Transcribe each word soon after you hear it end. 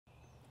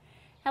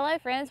Hello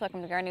friends,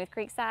 welcome to Gardening with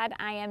Creekside.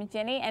 I am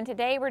Jenny and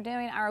today we're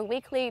doing our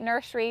weekly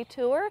nursery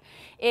tour.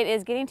 It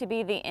is getting to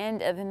be the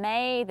end of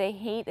May. The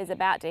heat is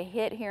about to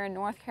hit here in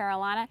North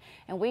Carolina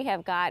and we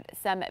have got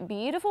some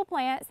beautiful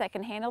plants that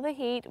can handle the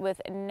heat with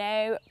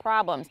no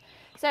problems.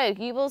 So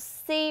you will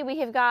see we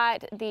have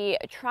got the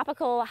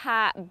tropical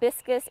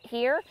hibiscus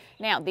here.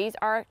 Now these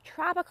are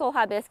tropical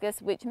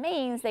hibiscus, which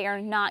means they are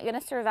not going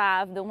to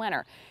survive the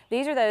winter.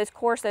 These are those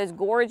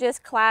gorgeous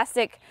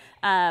classic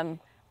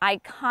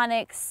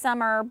iconic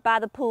summer by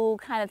the pool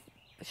kind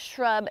of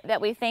shrub that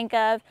we think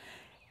of.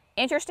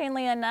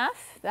 Interestingly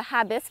enough, the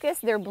hibiscus,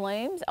 their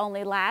blooms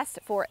only last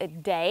for a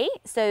day,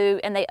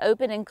 and they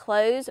open and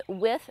close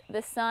with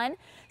the sun.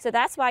 So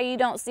that's why you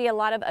don't see a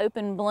lot of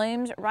open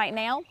blooms right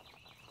now.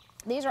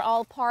 These are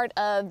all part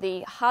of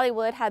the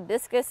Hollywood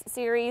hibiscus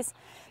series.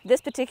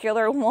 This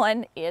particular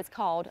one is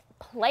called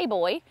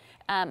Playboy.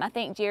 I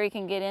think Jerry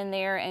can get in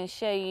there and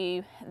show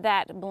you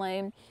that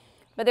bloom.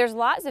 But there's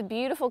lots of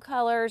beautiful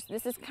colors.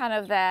 This is kind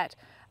of that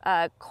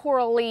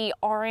corally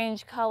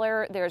orange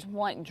color. There's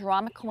one,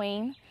 Drama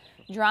Queen.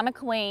 Drama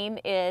Queen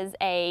is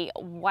a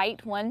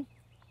white one.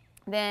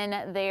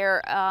 Then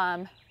there's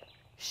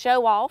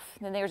Show Off.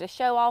 Then there's a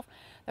Show Off.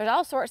 There's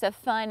all sorts of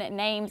fun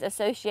names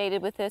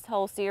associated with this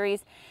whole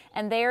series,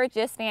 and they're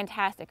just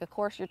fantastic. Of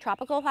course, your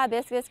tropical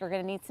hibiscus are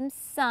going to need some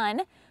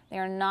sun.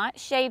 They're not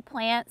shade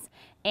plants,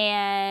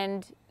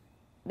 and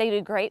they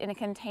do great in a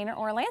container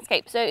or a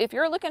landscape. So if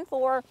you're looking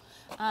for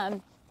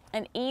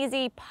an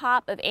easy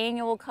pop of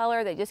annual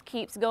color that just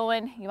keeps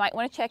going, you might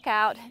want to check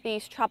out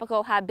these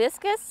tropical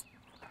hibiscus.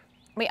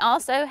 We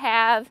also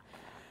have,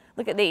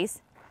 look at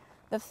these,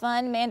 the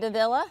fun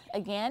mandevilla.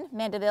 Again,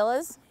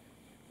 mandevillas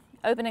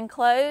open and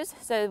close.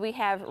 So we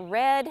have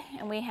red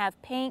and we have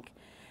pink.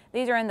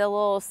 These are in the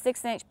little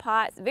 6-inch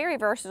pots, very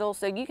versatile.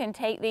 So you can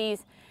take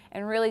these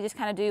and really just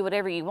kind of do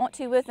whatever you want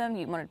to with them.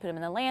 You want to put them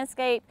in the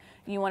landscape,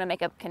 you want to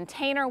make a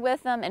container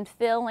with them and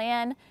fill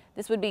in.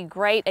 This would be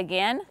great.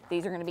 Again,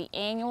 these are going to be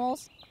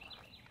annuals.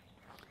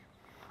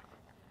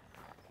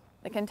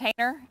 The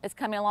container is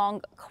coming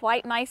along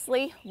quite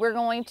nicely. We're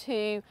going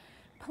to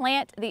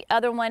plant the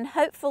other one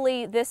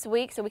hopefully this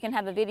week, so we can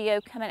have a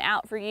video coming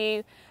out for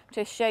you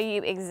to show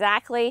you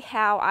exactly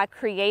how I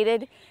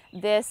created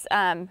this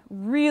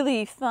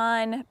really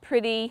fun,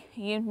 pretty,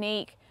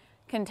 unique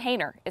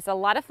container. It's a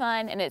lot of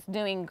fun and it's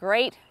doing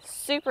great.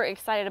 Super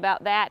excited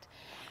about that.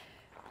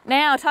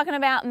 Now, talking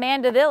about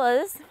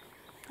mandevillas,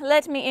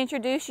 let me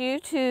introduce you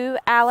to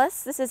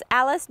Alice. This is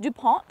Alice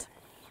DuPont.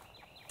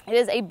 It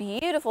is a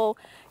beautiful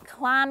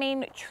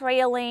climbing,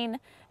 trailing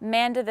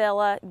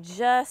mandevilla,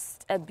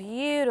 just a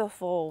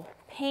beautiful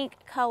pink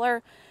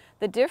color.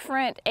 The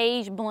different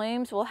age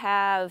blooms will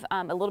have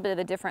a little bit of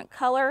a different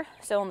color.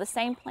 So on the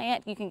same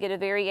plant, you can get a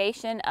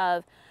variation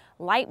of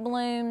light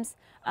blooms,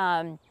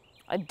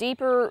 a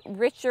deeper,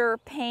 richer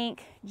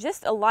pink,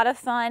 just a lot of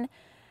fun.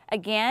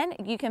 Again,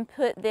 you can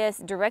put this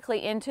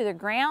directly into the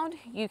ground.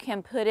 You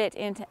can put it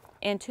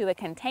into a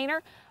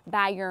container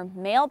by your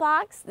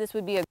mailbox. This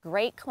would be a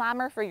great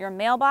climber for your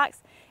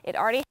mailbox. It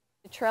already has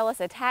the trellis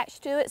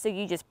attached to it, so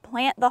you just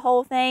plant the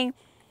whole thing,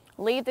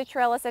 leave the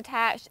trellis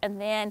attached, and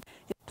then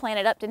just plant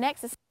it up to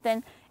next to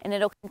something, and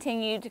it'll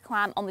continue to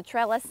climb on the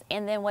trellis,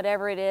 and then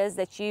whatever it is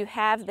that you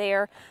have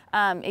there.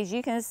 As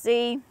you can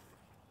see,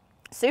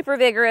 super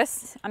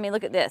vigorous. I mean,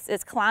 look at this.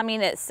 It's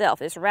climbing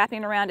itself. It's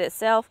wrapping around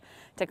itself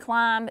to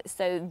climb.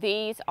 So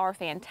these are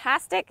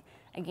fantastic.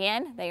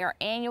 Again, they are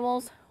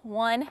annuals,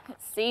 one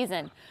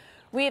season.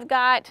 We've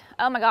got,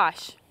 oh my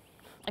gosh,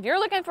 if you're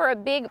looking for a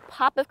big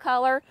pop of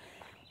color,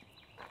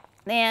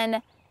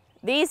 then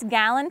these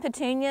gallon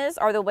petunias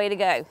are the way to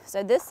go.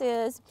 So this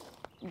is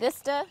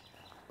Vista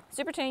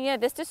Supertunia,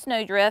 Vista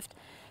Snowdrift.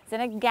 It's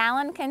in a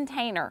gallon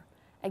container.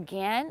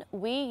 Again,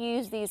 we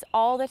use these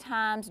all the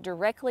times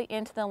directly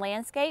into the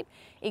landscape.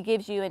 It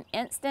gives you an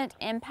instant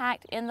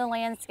impact in the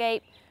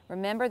landscape.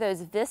 Remember,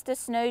 those Vista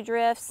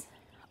Snowdrifts,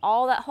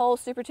 all that whole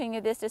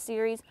Supertunia Vista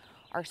series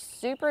are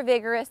super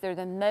vigorous. They're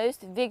the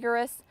most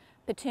vigorous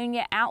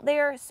petunia out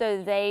there,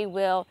 so they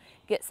will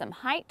get some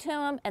height to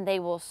them and they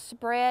will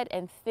spread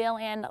and fill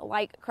in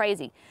like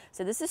crazy.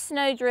 So this is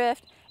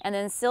Snowdrift, and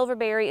then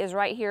Silverberry is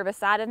right here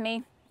beside of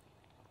me.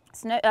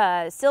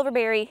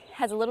 Silverberry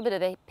has a little bit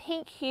of a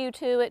pink hue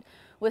to it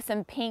with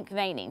some pink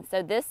veining.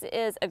 So this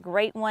is a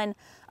great one.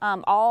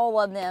 All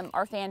of them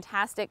are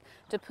fantastic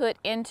to put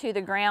into the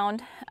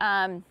ground.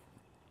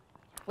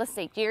 Let's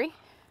see, Jerry.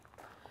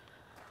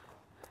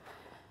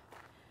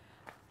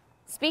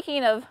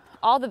 Speaking of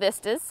all the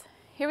vistas,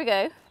 here we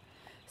go.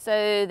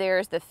 So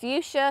there's the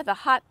fuchsia, the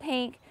hot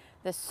pink,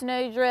 the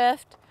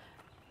snowdrift,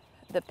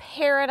 the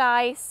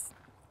paradise.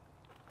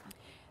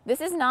 This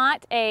is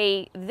not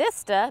a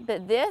Vista,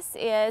 but this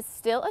is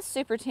still a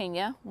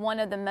Supertunia, one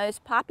of the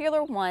most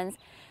popular ones.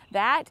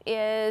 That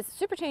is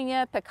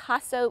Supertunia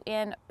Picasso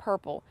in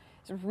purple.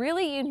 It's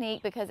really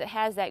unique because it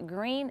has that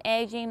green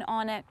edging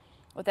on it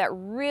with that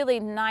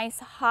really nice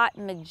hot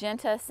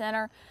magenta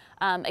center.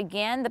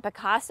 Again, the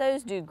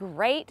Picassos do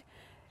great.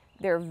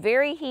 They're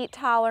very heat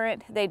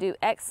tolerant. They do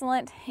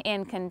excellent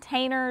in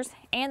containers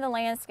and the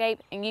landscape.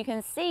 And you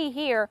can see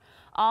here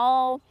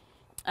all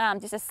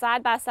just a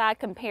side-by-side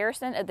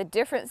comparison of the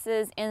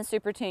differences in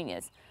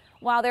Supertunias.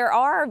 While there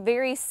are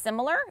very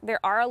similar, there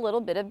are a little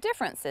bit of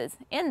differences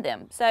in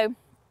them. So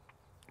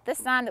this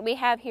sign that we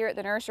have here at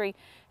the nursery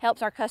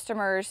helps our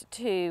customers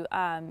to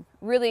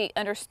really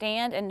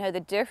understand and know the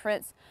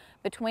difference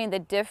between the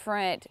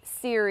different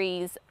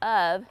series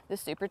of the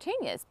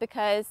Supertunias,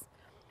 because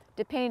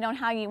depending on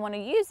how you want to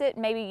use it,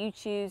 maybe you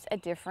choose a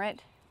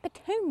different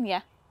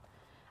petunia.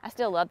 I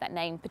still love that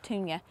name,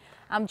 petunia.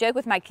 I'm joking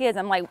with my kids.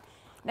 I'm like,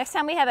 next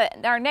time we have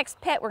our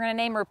next pet, we're going to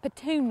name her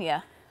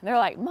Petunia. And they're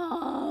like,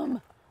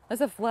 Mom,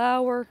 that's a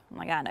flower. I'm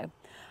like, I know.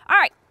 All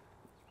right.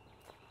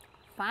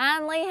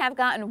 Finally have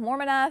gotten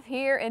warm enough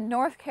here in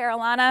North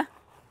Carolina.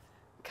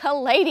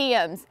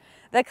 Caladiums.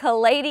 The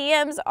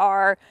caladiums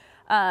are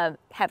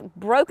have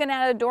broken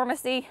out of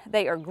dormancy.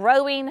 They are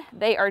growing.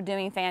 They are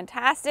doing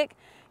fantastic.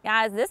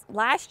 Guys, this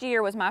last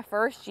year was my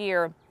first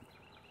year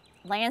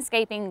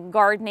landscaping,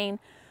 gardening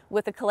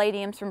with the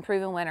caladiums from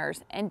Proven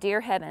Winners. And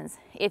dear heavens,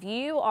 if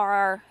you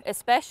are,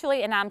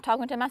 especially, and I'm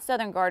talking to my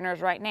southern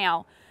gardeners right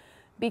now,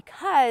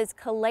 because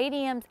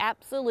caladiums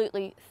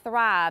absolutely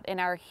thrive in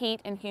our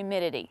heat and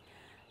humidity.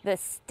 The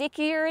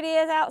stickier it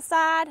is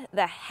outside,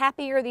 the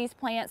happier these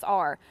plants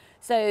are.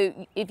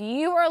 So if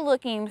you are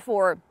looking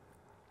for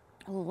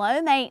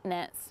low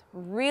maintenance,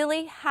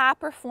 really high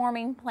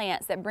performing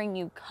plants that bring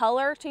you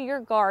color to your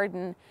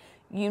garden,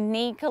 you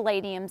need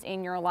caladiums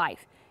in your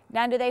life.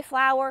 Now, do they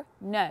flower?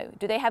 No.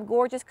 Do they have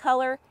gorgeous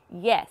color?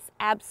 Yes,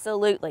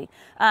 absolutely.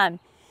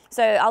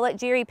 So I'll let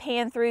Jerry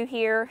pan through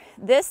here.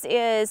 This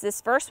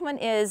first one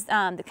is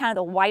the kind of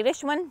the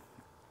whitish one,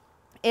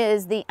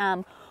 is the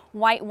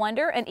White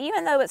Wonder. And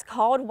even though it's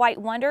called White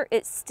Wonder,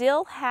 it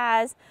still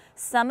has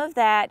some of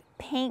that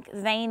pink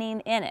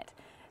veining in it.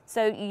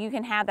 So you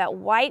can have that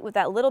white with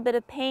that little bit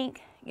of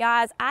pink.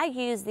 Guys, I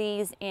used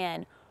these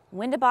in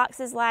window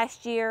boxes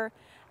last year.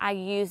 I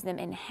used them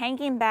in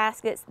hanging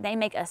baskets. They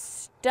make a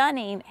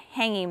stunning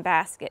hanging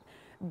basket.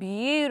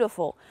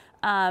 Beautiful.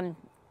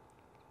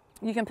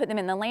 You can put them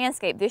in the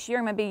landscape. This year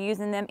I'm going to be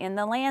using them in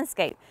the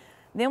landscape.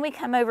 Then we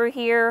come over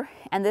here,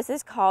 and this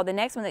is called, the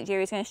next one that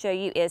Jerry's going to show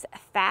you is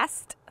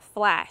Fast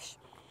Flash.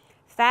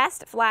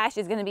 Fast Flash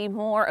is going to be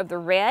more of the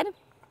red.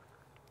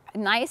 A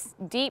nice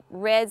deep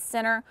red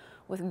center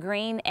with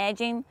green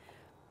edging.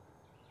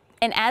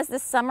 And as the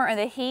summer and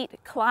the heat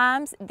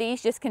climbs,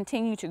 these just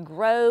continue to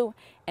grow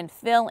and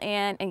fill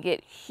in and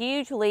get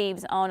huge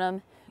leaves on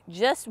them.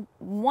 Just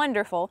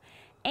wonderful.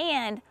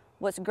 And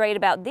what's great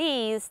about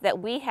these that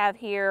we have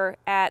here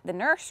at the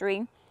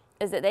nursery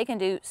is that they can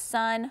do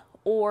sun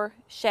or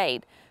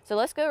shade. So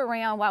let's go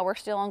around while we're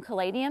still on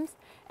caladiums,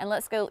 and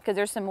let's go, because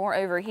there's some more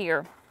over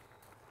here.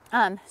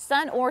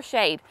 Sun or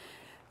shade.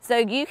 So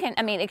you can,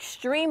 I mean,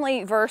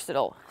 extremely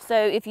versatile. So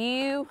if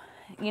you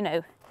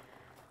know,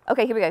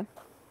 okay, here we go.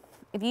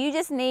 If you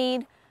just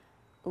need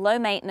low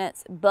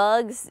maintenance,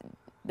 bugs,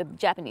 the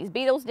Japanese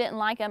beetles didn't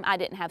like them. I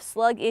didn't have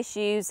slug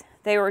issues.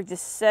 They were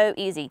just so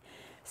easy.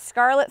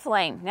 Scarlet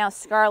Flame. Now,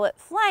 Scarlet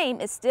Flame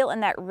is still in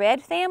that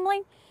red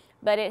family,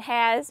 but it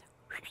has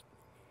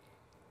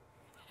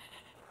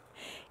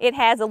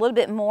a little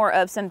bit more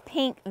of some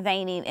pink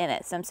veining in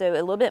it. So a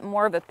little bit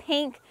more of a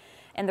pink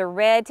and the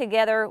red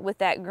together with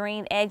that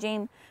green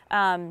edging.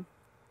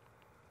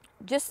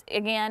 Just,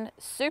 again,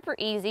 super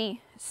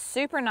easy,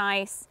 super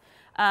nice.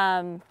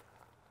 I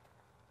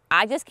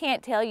just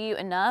can't tell you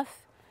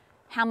enough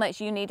how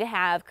much you need to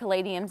have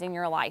caladiums in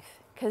your life,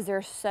 because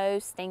they're so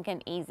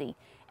stinking easy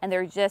and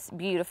they're just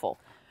beautiful.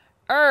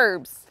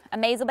 Herbs,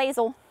 Amazel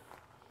Basil.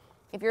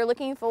 If you're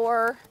looking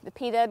for the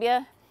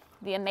PW,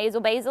 the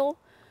Amazel Basil,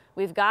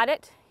 we've got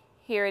it.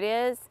 Here it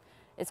is.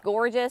 It's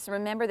gorgeous.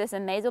 Remember, this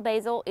Amazel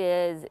Basil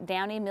is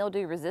downy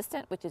mildew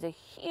resistant, which is a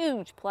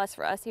huge plus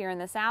for us here in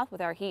the South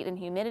with our heat and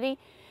humidity.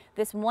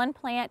 This one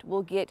plant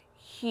will get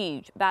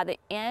huge. By the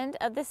end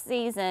of the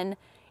season,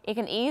 it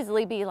can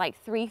easily be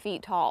like 3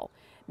 feet tall.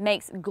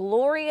 Makes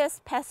glorious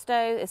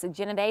pesto. It's a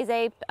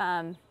Genovese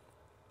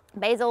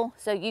basil,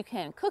 so you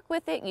can cook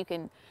with it. You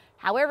can,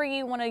 however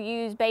you want to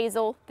use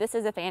basil. This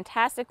is a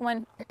fantastic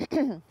one.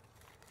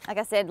 Like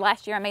I said,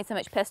 last year I made so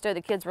much pesto,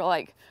 the kids were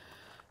like,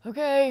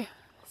 okay,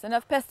 it's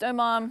enough pesto,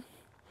 Mom.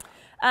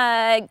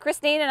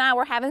 Christine and I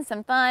were having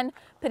some fun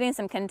putting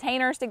some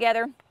containers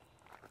together.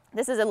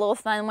 This is a little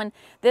fun one.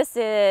 This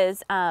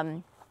is,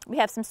 we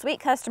have some sweet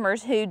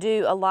customers who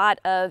do a lot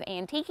of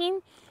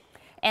antiquing,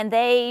 and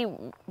they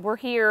were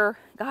here,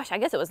 gosh, I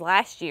guess it was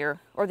last year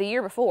or the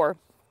year before.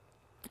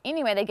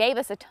 Anyway, they gave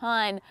us a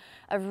ton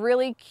of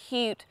really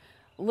cute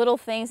little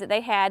things that they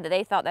had that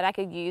they thought that I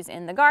could use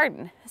in the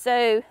garden.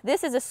 So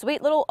this is a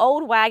sweet little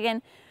old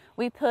wagon.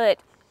 We put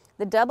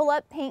the double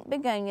up pink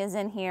begonias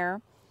in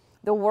here,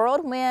 the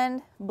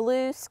whirlwind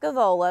blue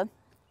scavola,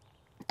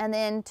 and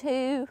then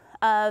 2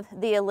 of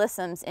the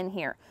alyssums in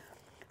here.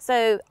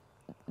 So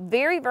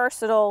very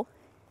versatile,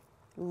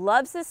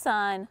 loves the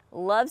sun,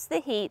 loves the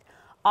heat.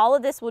 All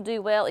of this will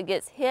do well. It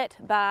gets hit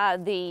by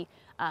the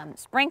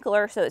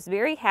sprinkler, so it's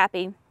very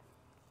happy.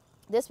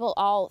 This will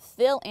all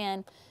fill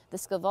in. The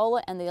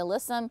scavola and the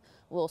alyssum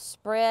will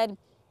spread.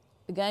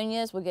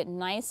 Begonias will get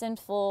nice and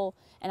full.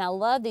 And I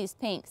love these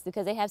pinks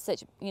because they have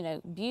such, you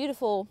know,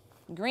 beautiful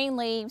green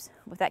leaves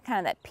with that kind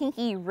of that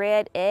pinky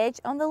red edge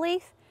on the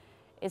leaf.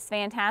 It's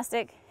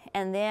fantastic.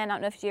 And then, I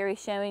don't know if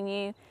Jerry's showing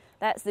you,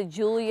 that's the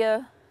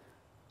Julia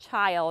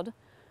Child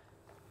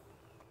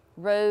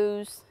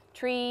rose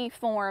tree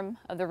form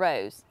of the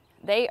rose.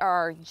 They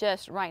are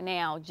just right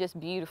now just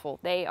beautiful.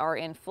 They are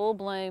in full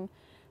bloom.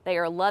 They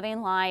are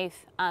loving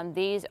life.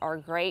 These are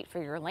great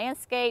for your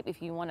landscape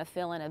if you want to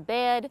fill in a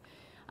bed,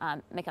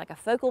 make like a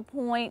focal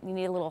point. You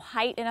need a little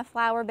height in a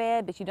flower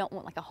bed, but you don't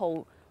want like a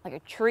whole, like a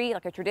tree,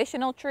 like a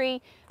traditional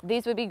tree.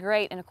 These would be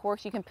great. And of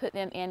course you can put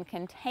them in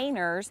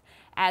containers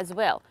as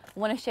well. I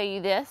want to show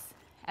you this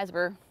as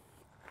we're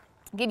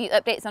give you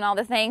updates on all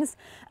the things.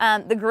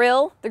 The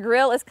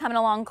grill is coming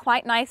along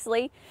quite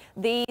nicely.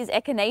 These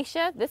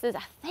echinacea, this is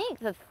I think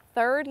the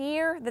 3rd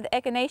year that the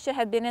echinacea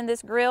have been in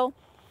this grill.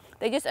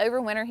 They just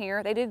overwinter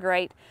here. They do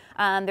great.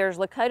 There's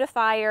Lakota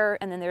Fire,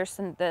 and then there's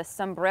the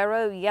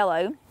Sombrero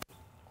Yellow.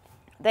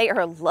 They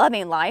are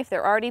loving life.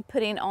 They're already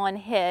putting on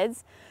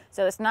heads,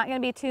 so it's not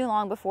going to be too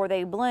long before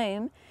they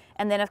bloom.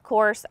 And then of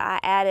course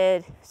I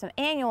added some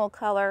annual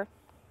color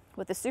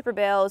with the Super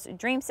Bells,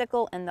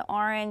 Dreamsicle and the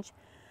orange,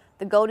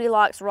 the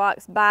Goldilocks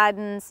Rocks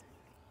Bidens,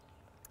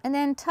 and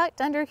then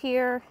tucked under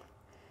here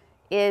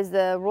is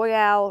the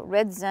Royale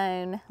Red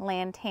Zone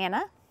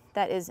Lantana.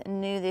 That is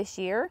new this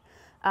year.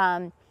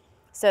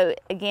 So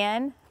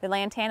again, the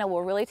lantana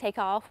will really take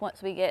off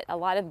once we get a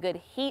lot of good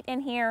heat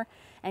in here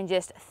and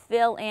just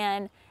fill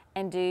in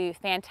and do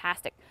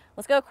fantastic.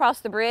 Let's go across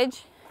the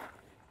bridge.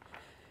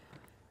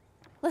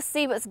 Let's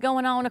see what's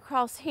going on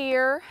across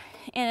here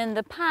in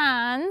the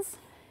pines.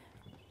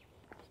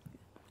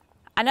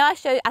 I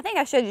think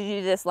I showed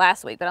you this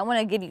last week, but I want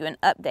to give you an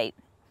update.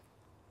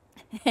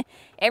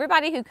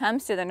 Everybody who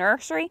comes to the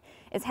nursery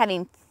is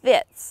having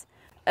fits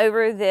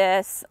over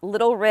this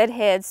little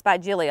redhead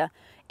spigelia.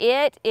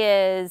 It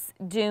is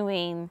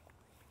doing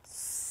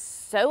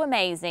so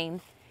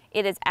amazing.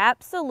 It is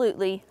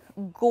absolutely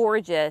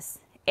gorgeous.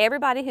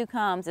 Everybody who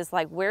comes is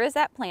like, where is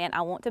that plant?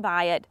 I want to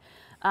buy it.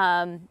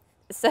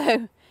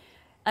 So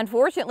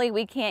unfortunately,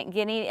 we can't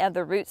get any of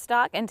the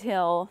rootstock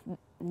until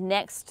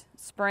next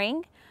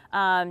spring.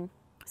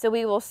 So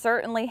we will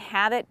certainly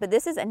have it, but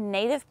this is a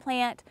native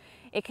plant.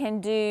 It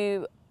can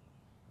do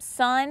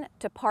sun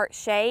to part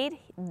shade.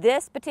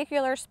 This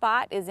particular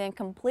spot is in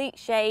complete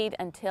shade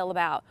until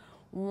about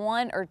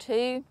 1 or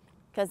 2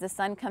 because the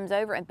sun comes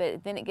over,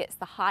 but then it gets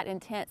the hot,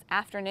 intense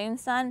afternoon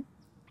sun.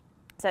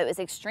 So it's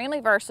extremely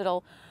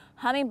versatile.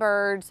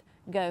 Hummingbirds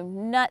go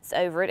nuts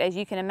over it, as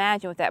you can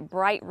imagine, with that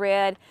bright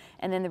red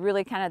and then the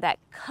really kind of that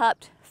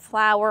cupped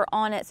flower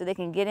on it, so they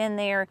can get in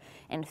there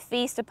and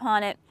feast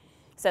upon it.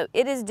 So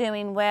it is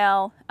doing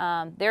well.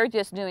 They're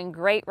just doing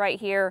great right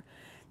here.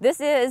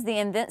 This is the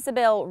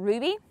Invincible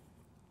Ruby.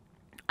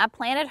 I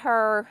planted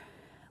her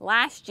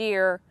last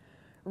year.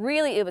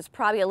 Really, it was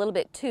probably a little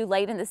bit too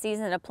late in the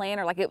season to plant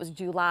her, like it was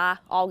July,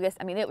 August.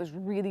 I mean, it was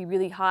really,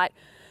 really hot.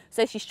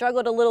 So she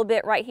struggled a little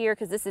bit right here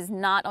because this is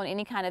not on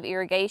any kind of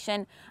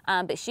irrigation,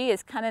 but she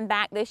is coming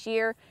back this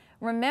year.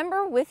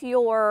 Remember with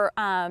your,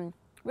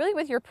 really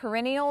with your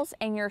perennials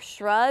and your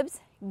shrubs,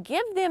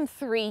 give them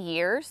 3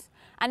 years.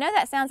 I know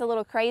that sounds a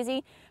little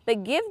crazy,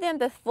 but give them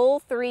the full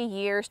 3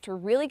 years to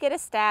really get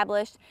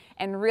established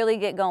and really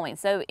get going.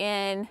 So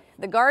in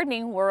the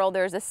gardening world,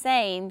 there's a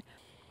saying,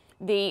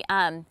 the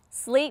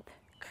sleep,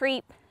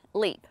 creep,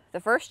 leap. The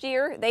first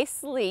year they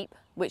sleep,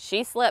 which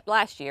she slept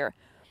last year.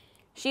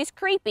 She's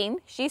creeping,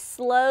 she's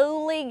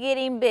slowly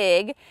getting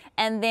big,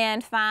 and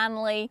then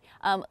finally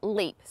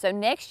leap. So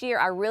next year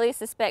I really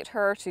suspect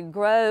her to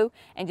grow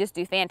and just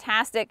do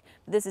fantastic.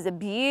 This is a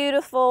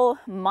beautiful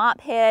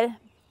mop head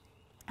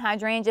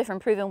hydrangea from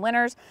Proven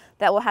Winners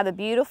that will have a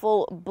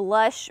beautiful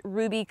blush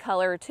ruby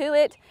color to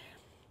it.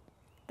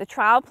 The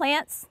trial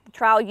plants, the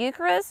trial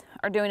eucharas,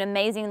 are doing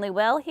amazingly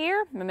well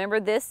here. Remember,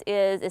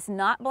 it's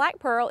not black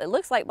pearl. It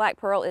looks like black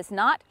pearl. It's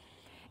not.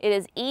 It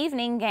is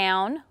evening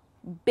gown,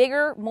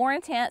 bigger, more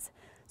intense.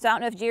 So I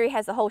don't know if Jerry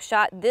has the whole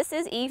shot. This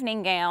is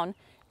evening gown,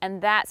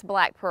 and that's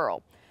black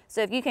pearl.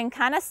 So if you can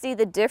kind of see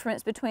the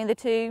difference between the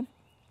two,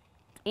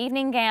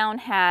 evening gown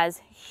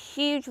has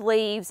huge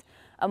leaves,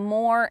 a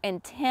more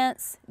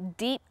intense,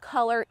 deep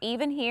color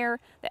even here.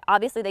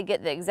 Obviously they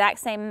get the exact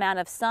same amount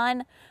of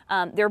sun.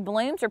 Their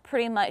blooms are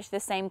pretty much the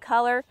same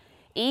color.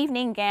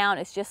 Evening gown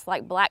is just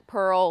like black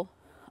pearl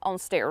on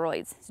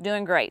steroids. It's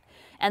doing great.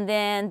 And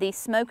then the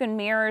smoke and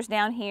mirrors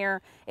down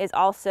here is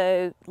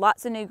also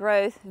lots of new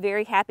growth,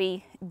 very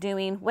happy,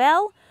 doing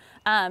well.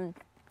 Coming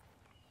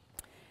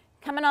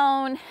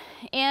on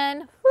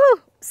in,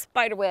 whoo,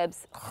 spider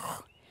webs.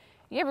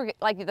 You ever get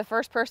like the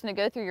first person to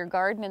go through your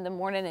garden in the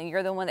morning and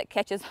you're the one that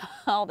catches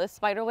all the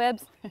spider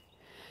webs? And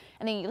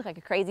then you look like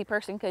a crazy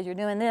person because you're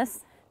doing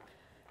this?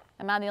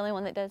 Am I the only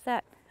one that does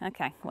that?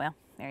 Okay, well,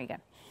 there you go.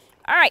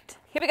 All right,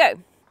 here we go.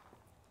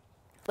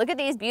 Look at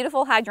these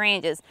beautiful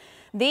hydrangeas.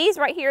 These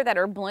right here that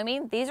are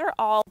blooming, these are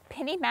all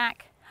Penny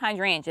Mac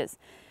hydrangeas.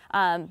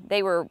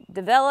 They were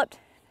developed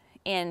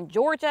in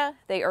Georgia.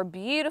 They are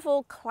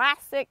beautiful,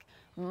 classic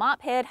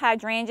mop head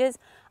hydrangeas.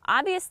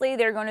 Obviously,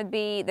 they're going to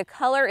be, the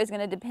color is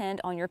going to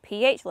depend on your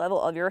pH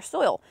level of your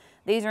soil.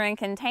 These are in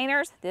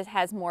containers. This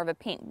has more of a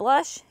pink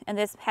blush, and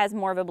this has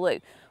more of a blue.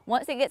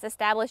 Once it gets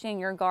established in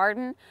your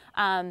garden,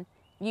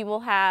 you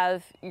will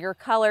have your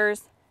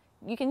colors.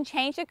 You can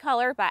change the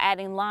color by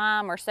adding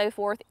lime or so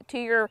forth to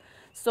your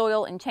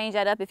soil and change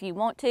that up if you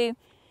want to.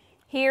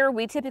 Here,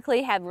 we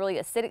typically have really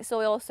acidic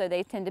soil, so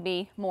they tend to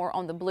be more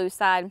on the blue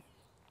side.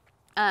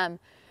 Let's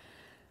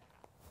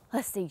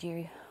see,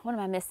 Jerry, what am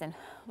I missing?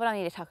 What do I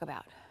need to talk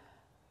about?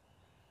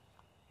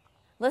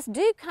 Let's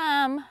do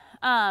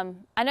I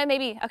know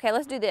maybe, okay,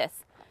 let's do this.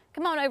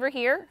 Come on over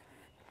here,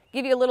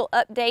 give you a little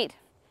update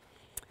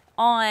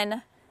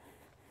on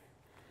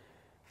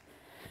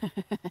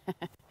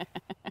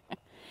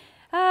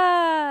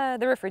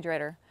the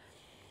refrigerator.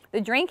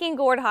 The drinking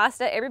gourd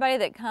hosta, everybody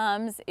that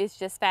comes is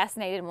just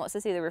fascinated and wants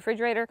to see the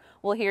refrigerator.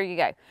 Well, here you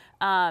go.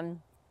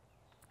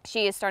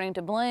 She is starting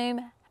to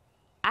bloom.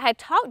 I had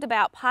talked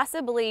about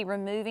possibly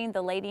removing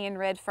the lady in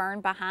red fern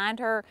behind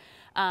her,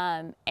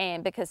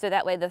 and because so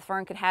that way the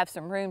fern could have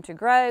some room to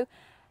grow.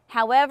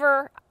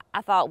 However,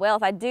 I thought, well,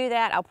 if I do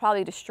that, I'll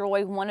probably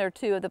destroy one or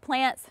two of the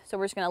plants. So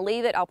we're just going to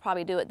leave it. I'll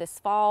probably do it this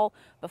fall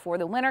before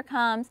the winter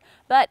comes.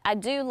 But I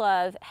do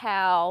love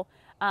how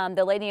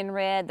the lady in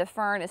red, the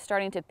fern is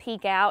starting to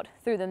peek out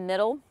through the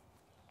middle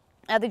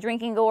of the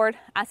drinking gourd.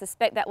 I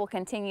suspect that will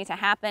continue to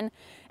happen.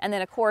 And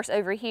then of course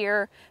over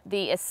here,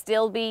 the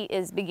astilbe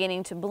is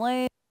beginning to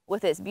bloom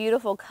with its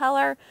beautiful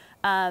color.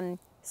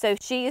 So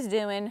she is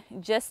doing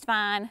just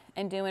fine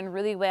and doing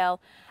really well.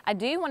 I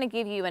do want to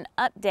give you an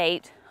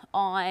update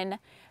on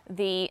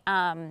the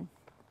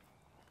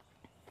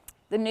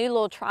new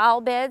little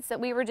trial beds that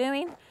we were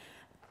doing,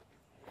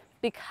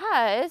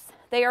 because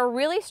they are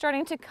really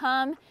starting to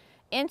come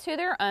into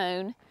their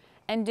own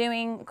and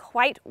doing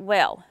quite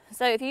well.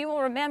 So if you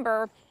will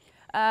remember,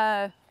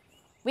 a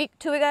week or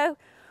two ago,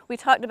 we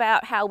talked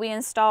about how we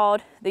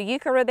installed the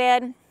euchera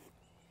bed.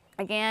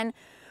 Again,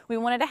 we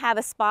wanted to have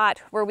a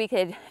spot where we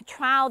could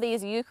trial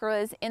these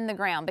eucheras in the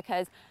ground,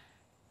 because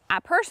I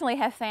personally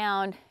have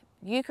found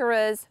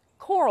eucheras,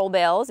 coral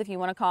bells, if you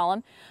want to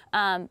call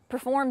them,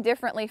 perform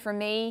differently for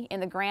me in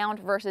the ground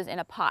versus in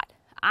a pot.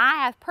 I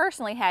have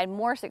personally had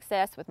more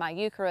success with my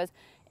eucheras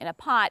in a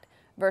pot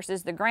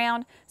versus the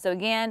ground. So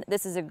again,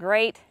 this is a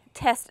great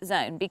test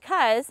zone,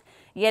 because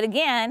yet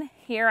again,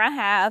 here I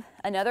have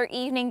another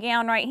evening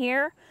gown right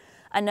here,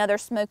 another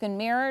smoke and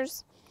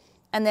mirrors,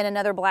 and then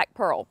another black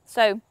pearl.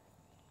 So,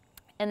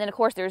 and then of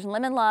course there's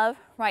Lemon Love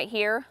right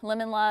here.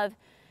 Lemon Love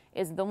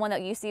is the one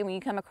that you see when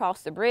you come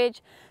across the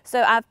bridge.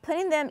 So I've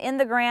putting them in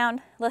the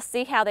ground. Let's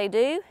see how they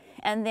do.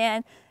 And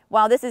then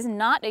while this is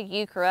not a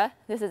euchera,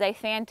 this is a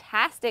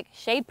fantastic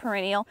shade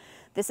perennial.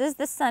 This is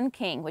the Sun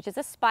King, which is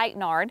a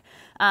spikenard.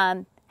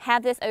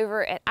 Have this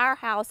over at our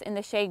house in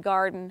the shade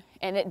garden,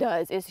 and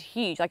it's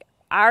huge. Like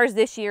ours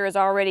this year is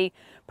already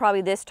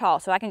probably this tall.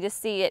 So I can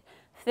just see it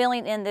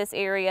filling in this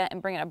area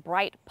and bringing a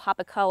bright pop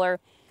of color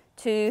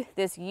to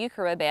this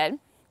euchera bed.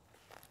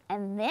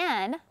 And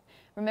then,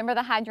 remember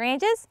the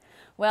hydrangeas?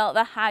 Well,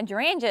 the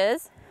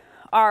hydrangeas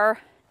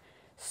are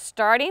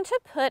starting to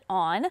put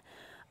on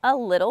a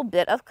little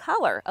bit of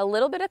color,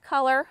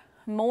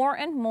 more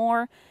and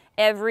more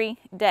every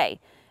day.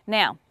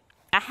 Now,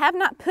 I have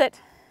not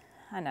put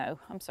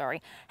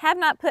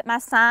my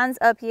signs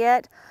up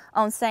yet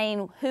on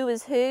saying who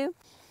is who.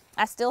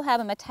 I still have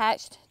them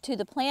attached to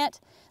the plant.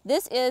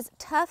 This is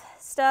Tough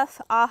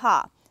Stuff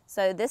Aha.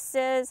 So this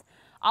is,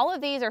 all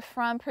of these are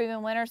from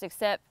Proven Winners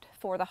except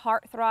for the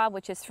Heartthrob,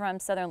 which is from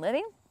Southern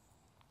Living.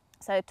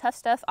 So Tough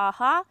Stuff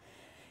Aha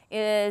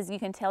is, you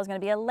can tell, is going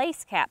to be a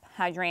lace cap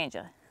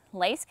hydrangea.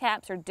 Lace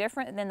caps are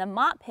different than the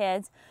mop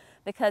heads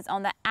because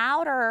on the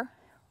outer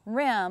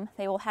rim,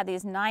 they will have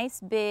these nice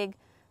big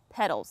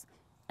petals.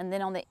 And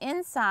then on the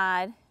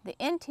inside, the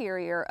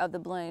interior of the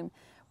bloom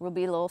will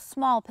be little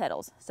small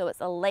petals. So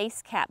it's a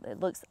lace cap that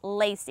looks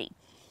lacy.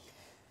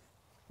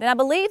 Then I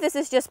believe this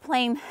is just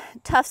plain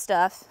Tough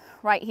Stuff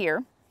right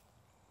here.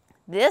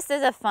 This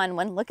is a fun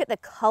one. Look at the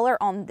color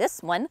on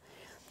this one.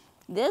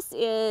 This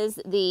is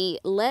the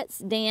Let's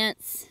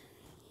Dance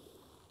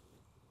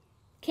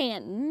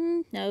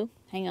no,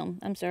 hang on,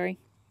 I'm sorry.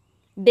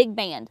 Big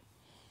Band.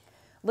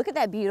 Look at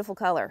that beautiful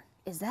color.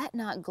 Is that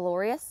not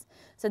glorious?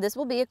 So this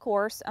will be, of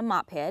course, a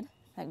mop head,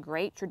 a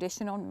great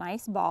traditional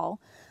nice ball.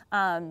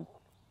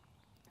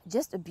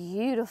 Just a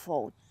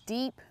beautiful,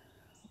 deep,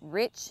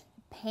 rich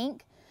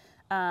pink.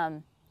 I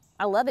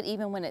love it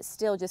even when it's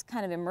still just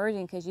kind of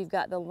emerging, because you've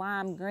got the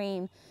lime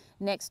green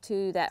next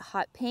to that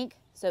hot pink.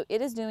 So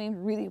it is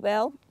doing really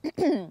well.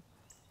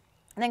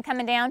 And then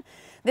coming down,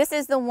 this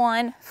is the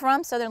one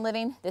from Southern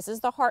Living. This is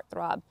the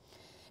Heartthrob.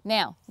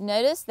 Now,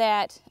 notice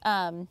that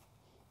a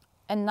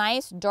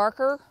nice,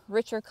 darker,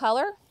 richer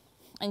color.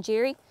 And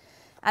Jerry,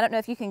 I don't know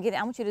if you can get it.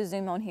 I want you to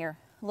zoom on here.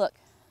 Look.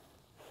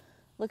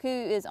 Look who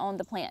is on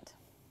the plant.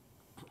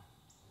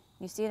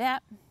 You see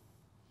that?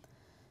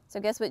 So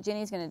guess what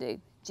Jenny's gonna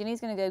do?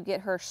 Jenny's gonna go get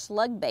her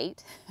slug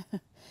bait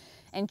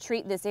and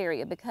treat this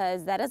area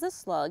because that is a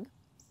slug.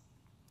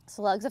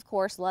 Slugs, of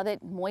course, love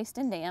it moist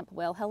and damp.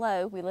 Well,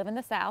 hello, we live in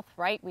the South,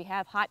 right? We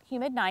have hot,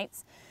 humid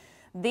nights.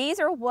 These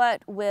are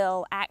what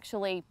will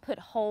actually put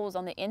holes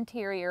on the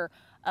interior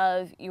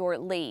of your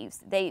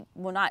leaves. They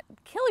will not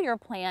kill your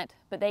plant,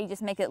 but they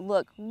just make it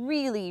look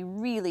really,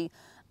 really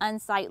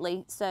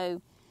unsightly.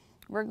 So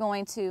we're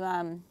going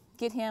to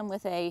get him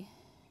with a,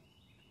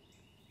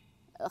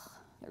 ugh,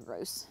 they're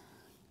gross.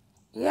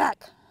 Yuck.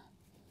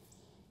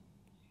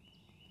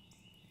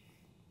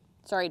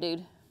 Sorry,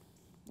 dude.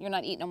 You're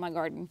not eating on my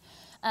garden.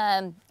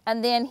 And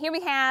then here we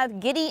have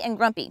Giddy and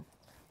Grumpy.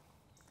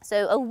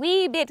 So a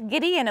wee bit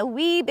giddy and a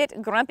wee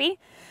bit grumpy.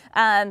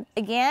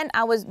 Again,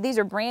 these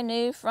are brand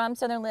new from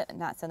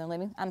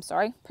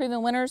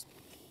Proven Winners.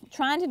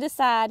 Trying to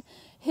decide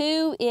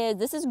who is,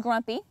 this is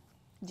Grumpy.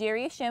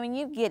 Jerry is showing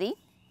you Giddy.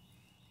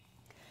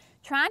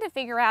 Trying to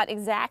figure out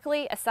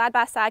exactly a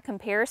side-by-side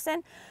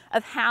comparison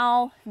of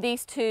how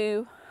these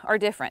two are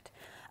different.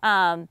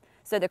 So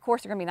of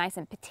course they're gonna be nice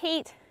and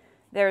petite.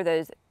 They're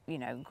those, you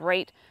know,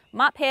 great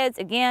mop heads.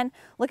 Again,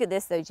 look at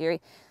this though, Jerry.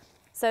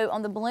 So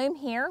on the bloom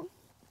here,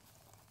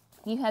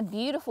 you have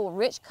beautiful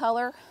rich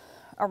color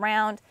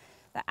around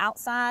the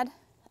outside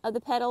of the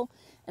petal,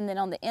 and then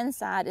on the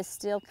inside is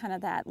still kind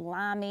of that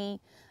limey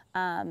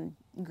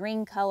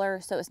green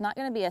color. So it's not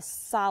going to be a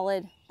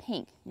solid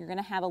pink. You're going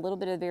to have a little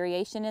bit of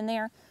variation in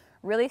there.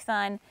 Really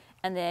fun.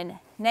 And then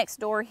next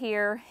door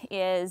here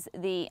is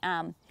the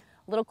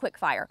Little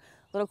Quickfire.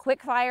 Little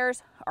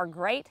Quickfires are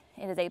great.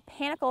 It is a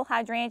panicle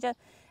hydrangea.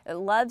 It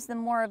loves the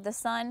more of the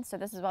sun, so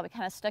this is why we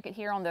kind of stuck it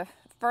here on the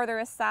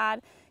furthest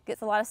side.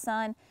 Gets a lot of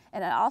sun,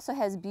 and it also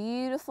has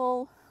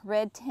beautiful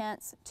red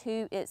tints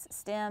to its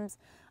stems.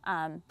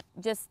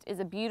 Just is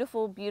a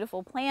beautiful,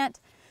 beautiful plant.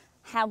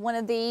 Have one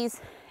of these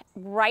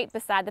right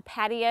beside the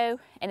patio,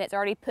 and it's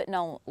already putting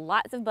on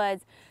lots of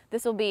buds.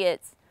 This will be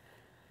its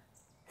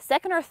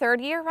second or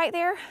third year right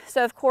there.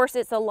 So of course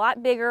it's a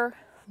lot bigger,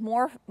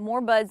 more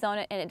buds on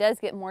it, and it does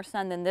get more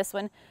sun than this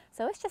one.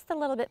 So it's just a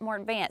little bit more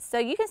advanced. So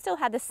you can still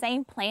have the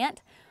same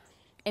plant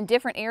in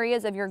different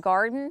areas of your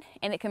garden,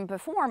 and it can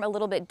perform a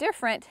little bit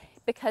different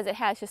because it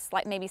has just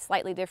maybe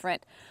slightly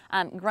different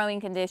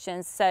growing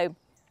conditions. So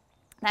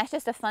that's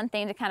just a fun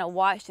thing to kind of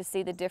watch to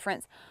see the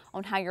difference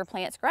on how your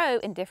plants grow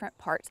in different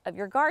parts of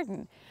your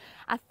garden.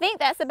 I think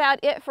that's about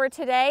it for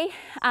today.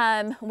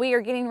 We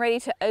are getting ready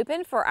to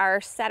open for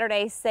our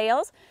Saturday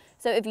sales.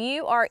 So if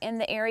you are in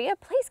the area,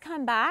 please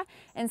come by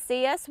and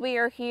see us. We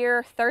are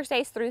here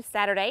Thursdays through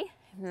Saturday,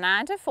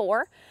 9 to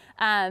 4.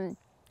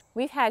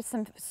 We've had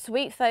some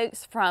sweet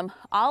folks from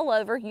all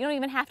over. You don't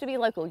even have to be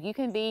local. You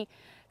can be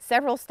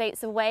several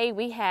states away.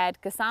 We had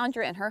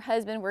Cassandra and her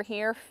husband were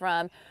here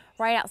from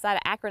right outside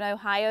of Akron,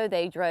 Ohio.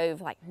 They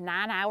drove like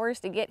 9 hours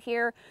to get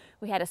here.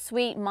 We had a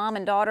sweet mom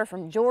and daughter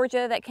from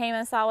Georgia that came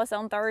and saw us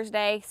on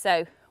Thursday.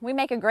 So we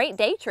make a great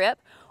day trip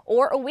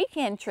or a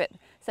weekend trip.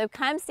 So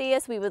come see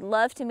us. We would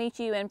love to meet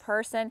you in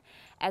person.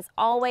 As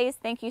always,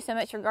 thank you so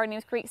much for gardening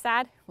with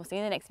Creekside. We'll see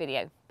you in the next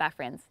video. Bye,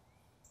 friends.